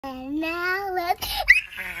And now let's...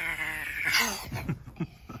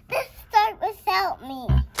 This start without me.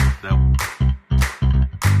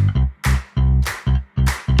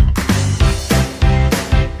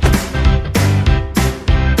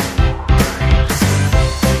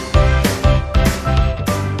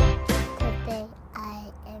 Today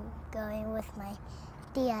I am going with my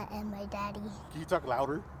tia and my daddy. Can you talk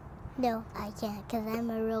louder? No, I can't because I'm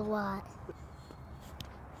a robot.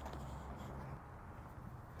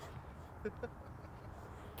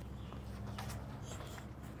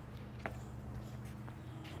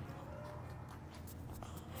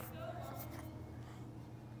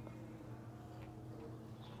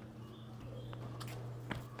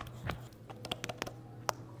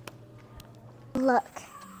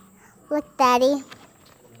 Look, Daddy.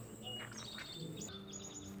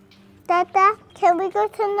 Dada, can we go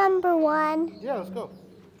to number 1? Yeah, let's go.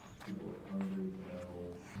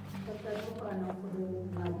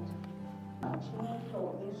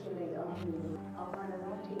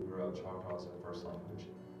 Grow Choctaw as a first language.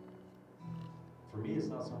 For me, it's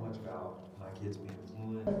not so much about my kids being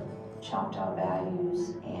fluent. Choctaw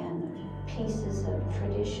values and pieces of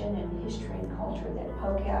tradition and history and culture that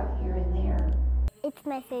poke out here and there. It's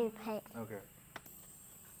my favorite part. Okay.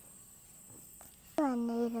 I'm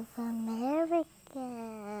a Native American.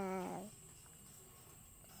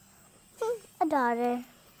 A daughter.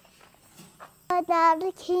 Dad,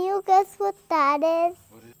 can you guess what that is?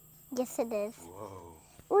 What is? Yes, it is. Whoa.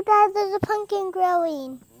 Oh, Dad, there's a pumpkin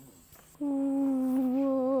growing.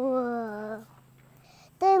 Whoa.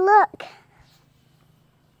 They look.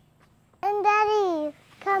 And Daddy,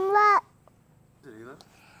 come look.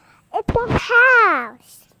 It's a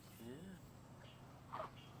house.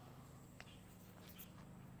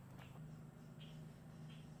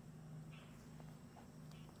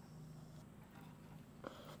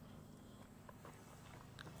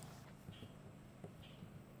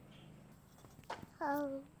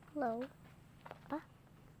 Hello.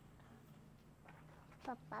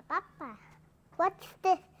 Papa. What's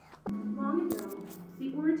this? Long ago,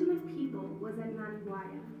 the origin of people was at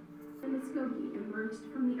Naniwaya. The Muskogee emerged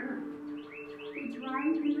from the earth. They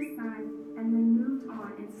dried in the sun and then moved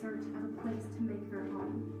on in search of a place to make their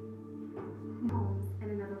home. Homes in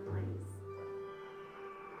another place.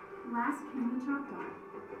 Last came the Choctaw.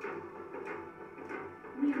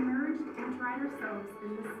 We emerged and dried ourselves in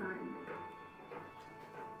the sun.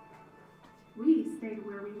 We stayed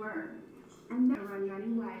where we were, and now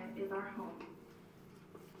Naniwaya is our home.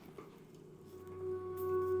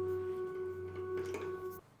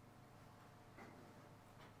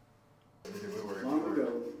 Long ago,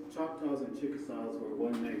 Choctaws and Chickasaws were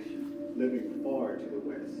one nation, living far to the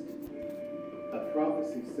west. A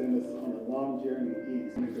prophecy sent us on a long journey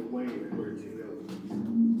east, and the way where to go.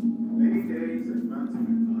 Many days and months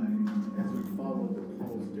went by as we followed the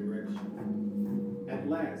pole's direction. At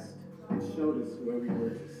last, it showed us where we were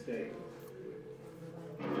to stay.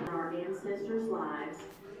 Our ancestors' lives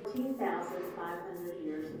 2,500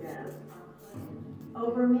 years ago.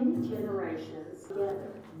 Over many generations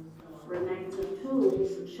together, remains of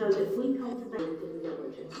tools show that we cultivated in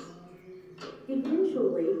villages.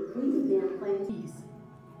 Eventually, we began planting peace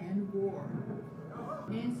and war.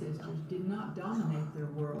 Ancestors did not dominate their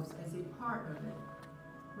worlds as a part of it,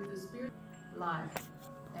 with the spirit, life,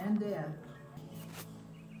 and death.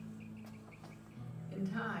 In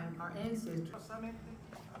time, our ancestors we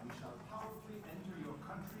shall powerfully enter your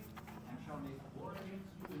country and shall make war against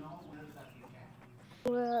you in all ways that we can.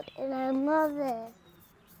 World, and I love it.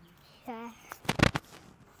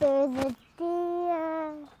 There's a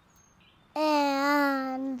deer,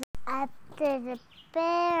 and there's a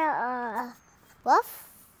bear, wolf,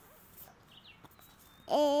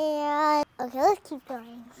 and okay, let's keep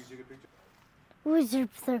going. Wizard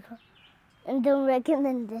circle, and don't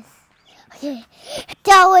recommend this. Okay,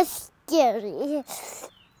 that was scary.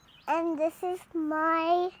 And this is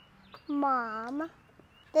my mom.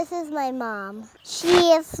 This is my mom. She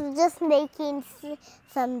is just making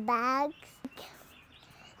some bags.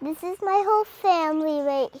 This is my whole family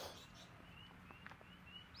right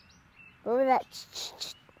here.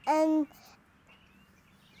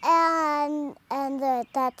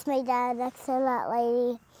 That's my dad next to that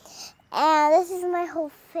lady. And this is my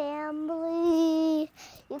whole family.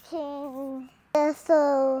 You can...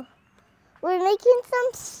 So, we're making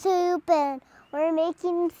some soup and we're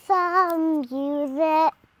making some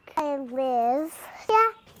music. I live.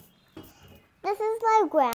 Yeah. This is my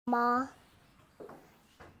grandma.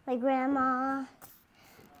 My grandma.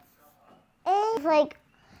 And like,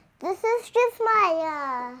 this is just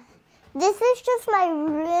my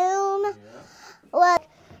room. Yeah. Like,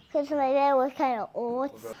 because my bed was kind of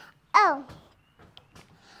old. Oh,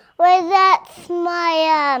 well, that's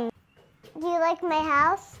my, do you like my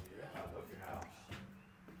house? Yeah, I love your house.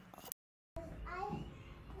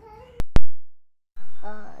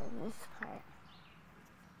 This part.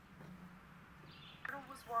 Turtle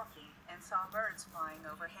was walking and saw birds flying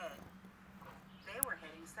overhead. They were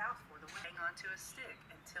heading south for the wind, onto a stick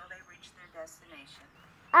until they reached their destination.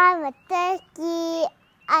 I'm a turkey.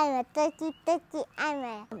 I'm a turkey. I'm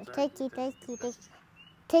a turkey. Turkey.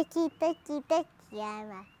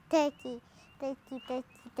 I'm a turkey.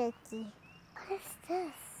 What is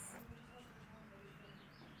this?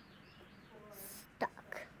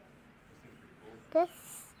 Stuck. This.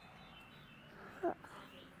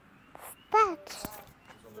 That.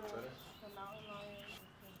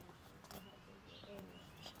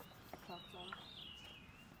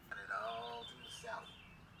 And it all to the south.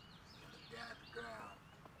 You look down at the ground.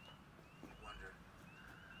 You wonder,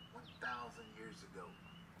 1,000 years ago,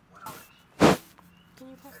 when I was Can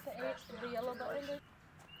you press the yellow button?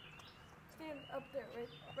 Stand up there,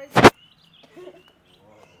 right there.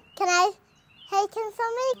 Can I? Hey, can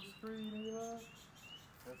somebody?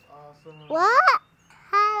 That's awesome. What?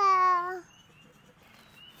 Hello.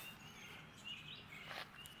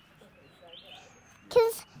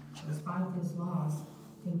 Despite this loss,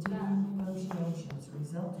 continuing negotiations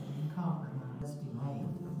resulted in compromise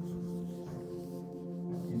delayed.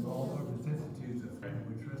 In all our vicissitudes of faith,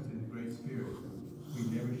 we trust in the Great Spirit. We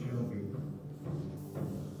never shall be.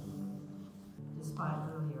 Despite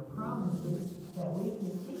earlier promises that we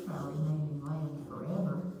could keep our remaining land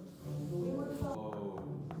forever, we were told.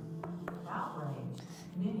 Outraged,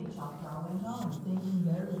 many Choctaw went home thinking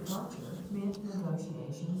their departure meant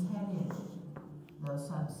negotiations had ended. Though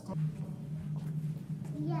some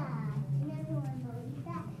Yeah, and everyone knows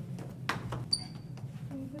that.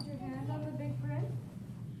 Can you put your hand on the big print?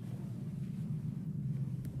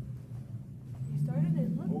 You started it,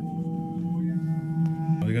 look.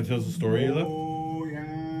 Are you gonna tell us the story, Ayla?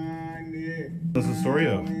 Tell us the story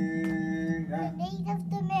of. The Native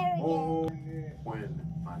American. When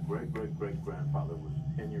my great-great-great-grandfather was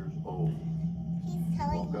 10 years old, He's he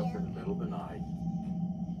telling woke up in the you. middle of the night,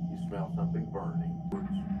 he smelled something burning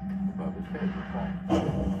above his head.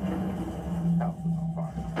 His house was on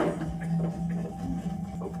fire.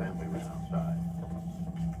 The whole family ran outside,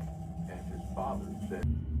 and his father said,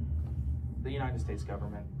 the United States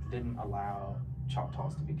government didn't allow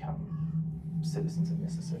Choctaws to become citizens of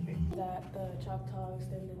Mississippi. That the Choctaw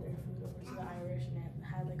extended their food over to the Irish and it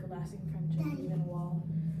had like a lasting friendship even while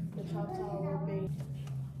the Choctaw were based.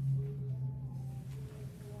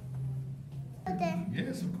 There.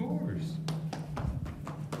 Yes, of course.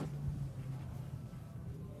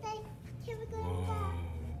 Hey, can we go to that?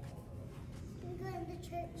 Can we go to the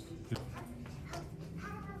church?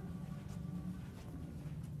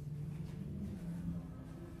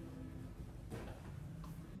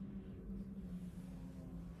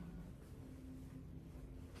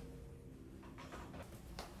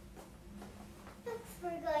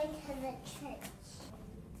 We're going to the church.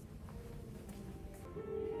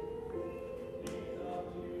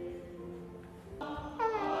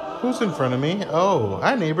 Hello. Who's in front of me? Oh,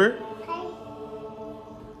 hi, neighbor. Hi.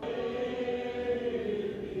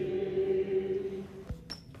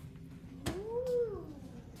 Ooh.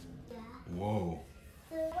 Yeah. Whoa.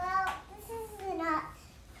 Well, this is not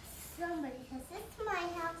somebody's house. This is my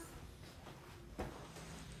house.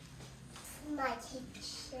 My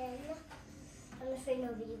kitchen. I'm afraid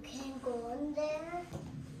nobody can go in there.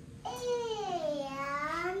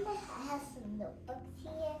 And I have some notebooks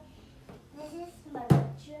here. This is my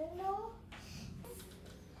journal.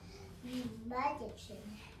 My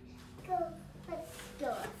dictionary. Let's go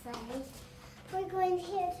outside. We're going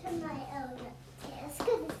here to my own desk.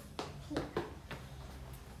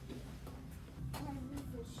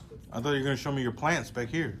 I thought you were gonna show me your plants back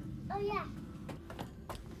here. Oh yeah.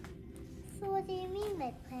 So what do you mean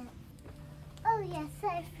by plant? Oh yes,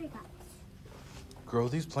 I forgot. Grow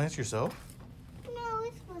these plants yourself? No,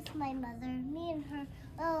 this was my mother. Me and her.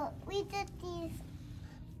 Well, we did these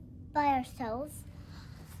by ourselves.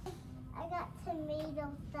 I got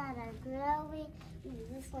tomatoes that are growing. Ooh,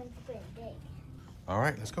 this one's pretty big. All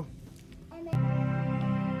right, let's go. And then,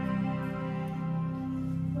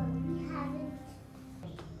 well, we haven't.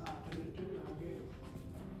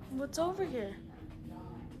 What's over here?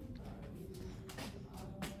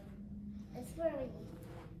 It's where we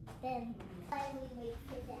then finally wait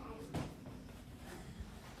for Dad.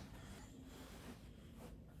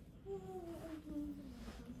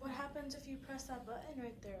 What happens if you press that button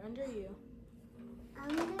right there under you?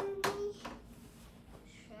 Under me?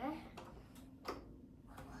 Sure.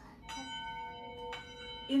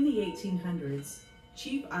 In the 1800s,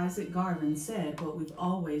 Chief Isaac Garvin said what we've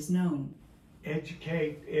always known.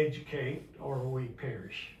 Educate, educate, or we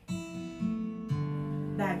perish.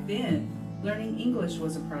 Back then, learning English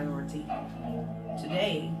was a priority.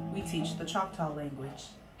 Today, we teach the Choctaw language.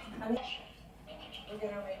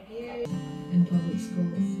 In public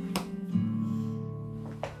schools.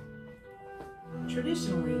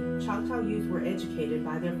 Traditionally, Choctaw youth were educated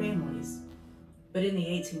by their families. But in the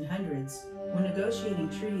 1800s, when negotiating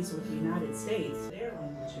treaties with the United States, their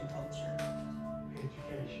language and culture.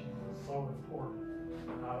 Education was so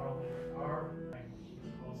important, not only our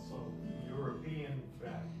language, but also European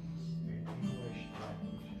values and English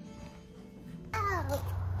language. Oh.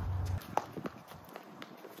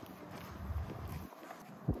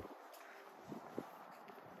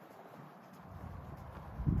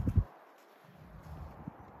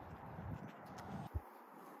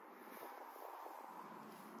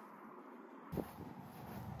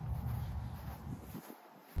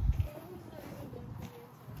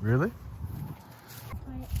 Really?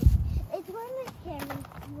 It's where my parents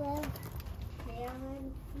live.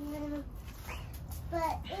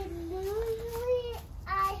 But usually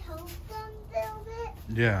I help them build it.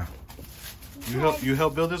 Yeah. You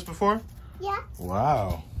helped build this before? Yeah.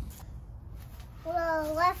 Wow.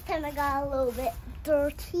 Well, last time I got a little bit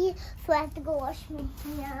dirty, so I have to go wash my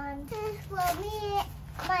hands. Well,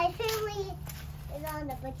 my family is on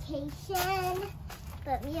a vacation,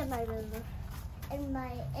 but me and my brother and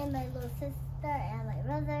my little sister and my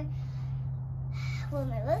brother. Well,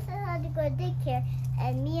 my little sister had to go to daycare,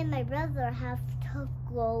 and me and my brother have to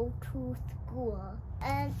go to school.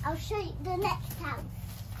 And I'll show you the next house.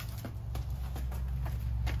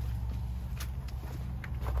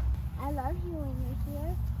 I love you when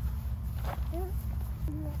you're here.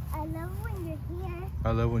 I love when you're here.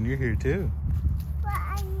 I love when you're here too. But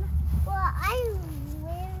I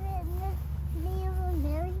live in this little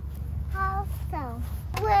Mary house, so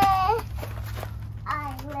where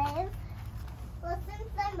I live. Well,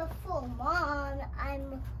 since I'm a full mom,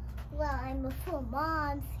 I'm a full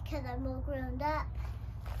mom because I'm all grown up,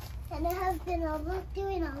 and I have been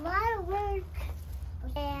doing a lot of work.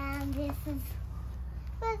 And this is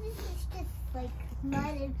just like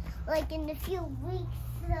mud, and like in a few weeks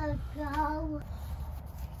ago.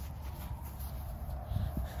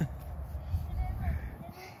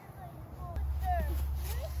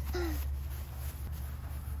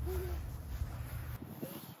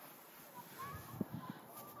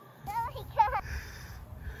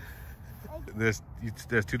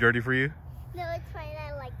 That's too dirty for you? No, it's fine.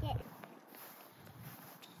 I like it.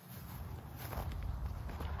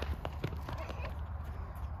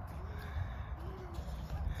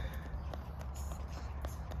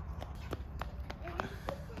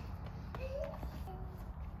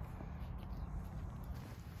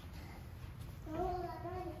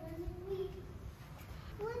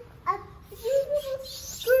 A beautiful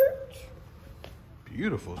skirt.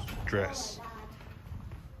 Beautiful dress.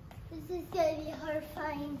 This is going to be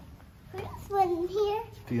horrifying. This one here.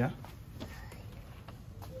 Yeah.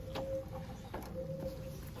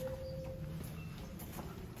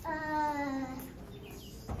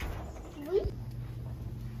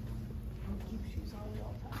 Keep shoes on at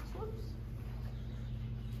all times. Whoops.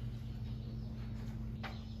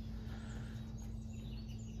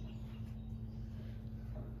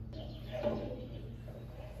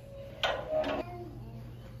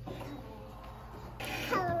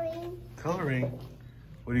 Coloring.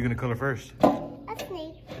 What are you going to color first? A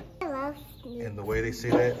snake. I love snakes. And the way they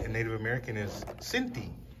say that in Native American is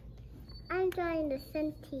Sinti. I'm drawing the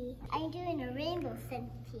Senti. I'm doing a rainbow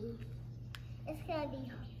Senti. It's going to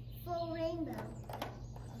be full rainbow.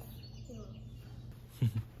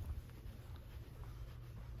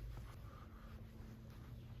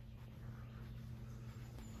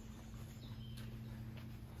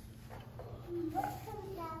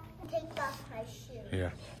 Take off my shoe.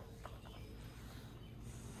 Yeah.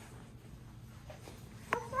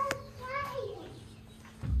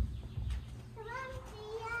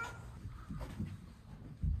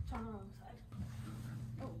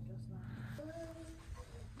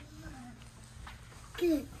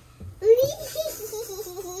 Good.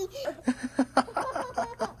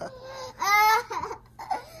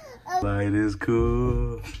 Light is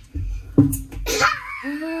cool.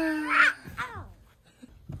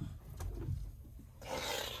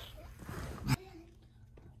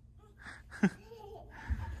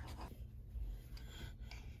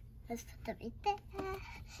 Let's put them right there.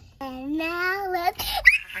 And now let's...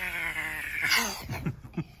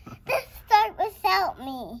 This start without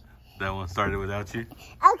me. That one started without you?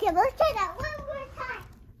 Okay, let's try that one more time.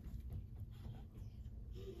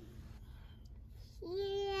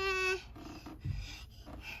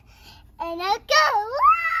 And I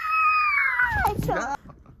go. No.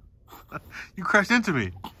 You crashed into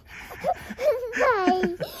me.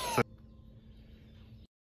 Hi.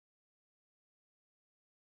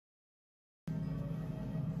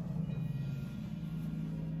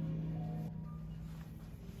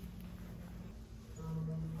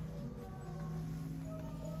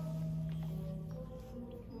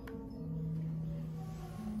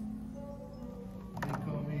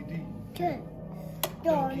 Good.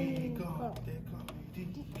 Donkey Kong. They call me D.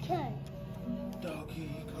 Good. Donkey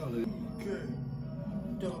Kong. Okay.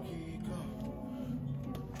 Donkey Kong.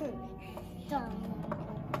 Good. Done.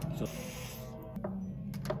 So.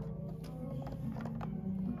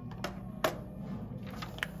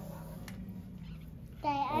 I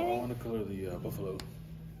want to color the buffalo.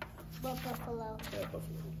 What buffalo? Yeah,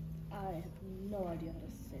 buffalo. I have no idea how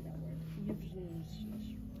to say that word.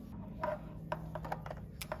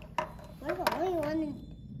 We're the only one.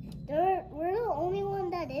 We're the only one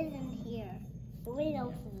that isn't here. Nobody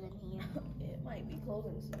else is in here. It might be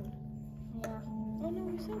closing soon. Yeah. Oh no,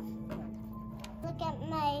 we're safe. Look at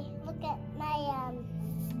my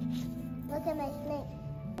snake.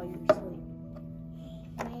 Oh, you're asleep.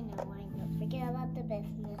 I know. Forget about the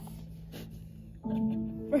business.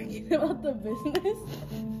 Forget about the business?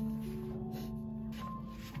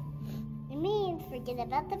 It means forget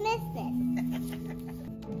about the business.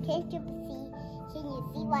 Can't you see? Can you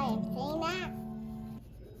see why I'm saying that?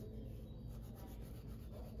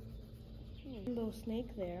 Little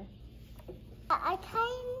snake there. I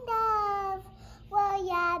kind of, well,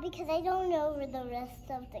 yeah, because I don't know the rest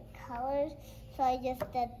of the colors, so I just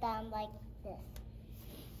did them like this.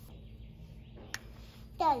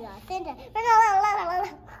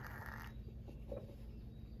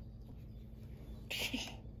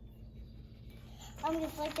 I'm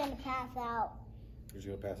just like gonna pass out. You're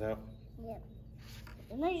just gonna pass out? Yep.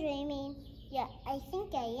 Am I dreaming? Yeah, I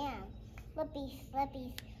think I am. Let me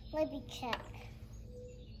check.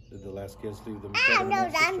 Did the last kids leave them? Ah, no,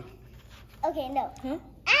 I'm. Okay, no. Huh?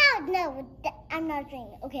 Ah, no, I'm not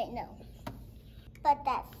dreaming. Okay, no. But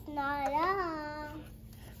that's not all.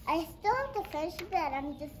 I still have to finish it, but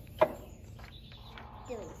I'm just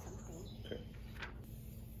doing something. Okay.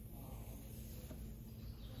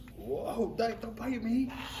 Whoa, don't bite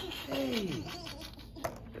me. Hey.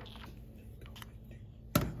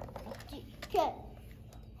 Good.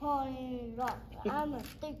 Honey, rock. I'm a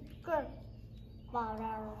sticker. And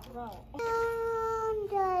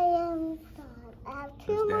I am done. I have two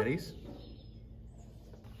Those more. daddies?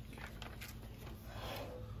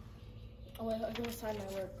 Oh, wait, I'm gonna sign my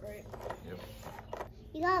work, right? Yep.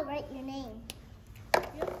 You gotta write your name.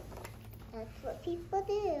 Yep. That's what people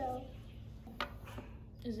do.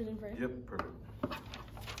 Is it in frame? Yep, perfect.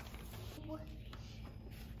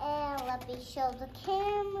 And let me show the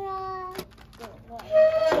camera.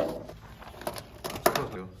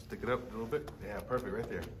 Stick it up a little bit. Yeah, perfect, right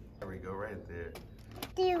there. There we go, right there.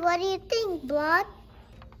 Dude, what do you think, Blood?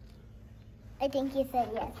 I think you said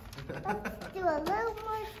yes. Let's do a little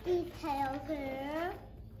more detail here.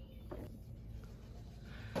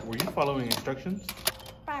 Were you following instructions?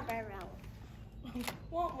 Womp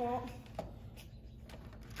womp.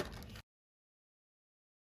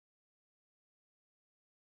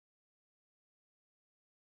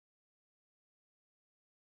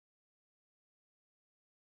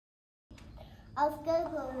 I was going to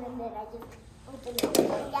close and then I just opened it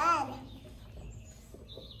again.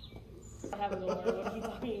 I haven't learned what are you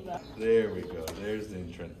talking about. There we go. There's the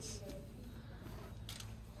entrance.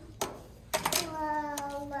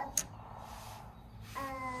 Well,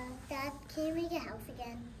 Dad, can you make a house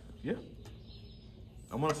again? Yeah.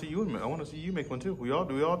 I want to see you. I want to see you make one too. We all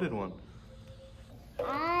did one.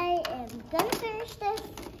 I am gonna finish this,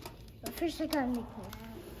 but first I gotta make one.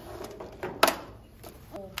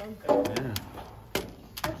 Yeah.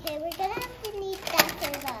 Okay, we're gonna have to need that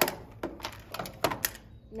for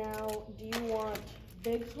Now, do you want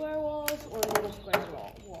big square walls or little square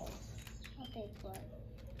walls? a big one.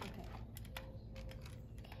 Okay.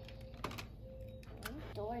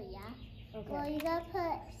 Door, yeah. Okay. Well, you gotta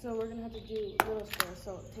put. So we're gonna have to do little squares.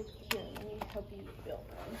 So take here. Let me help you build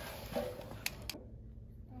one.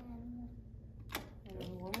 And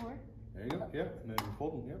then one more. There you go. Yeah. And then you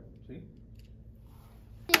fold them. Yep. See?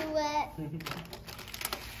 Do it.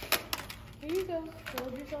 Here you go.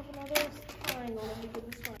 Build yourself another triangle. Let me get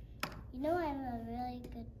this one. You know I'm a really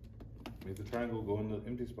good. Make the triangle go in the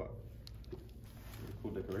empty spot. Really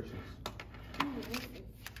cool decorations.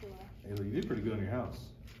 Hey, you did pretty good on your house.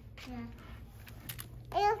 Yeah.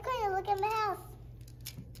 Hey, let's go and look at my house.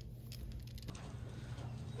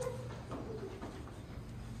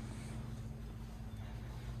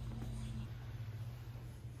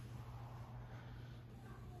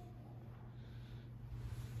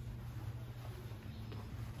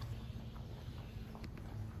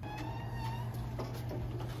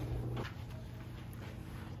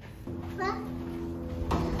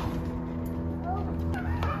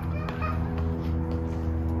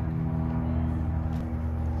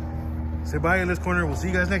 Say bye, A-List Corner. We'll see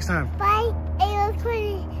you guys next time. Bye, A-List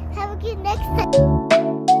Corner. Have a good next time.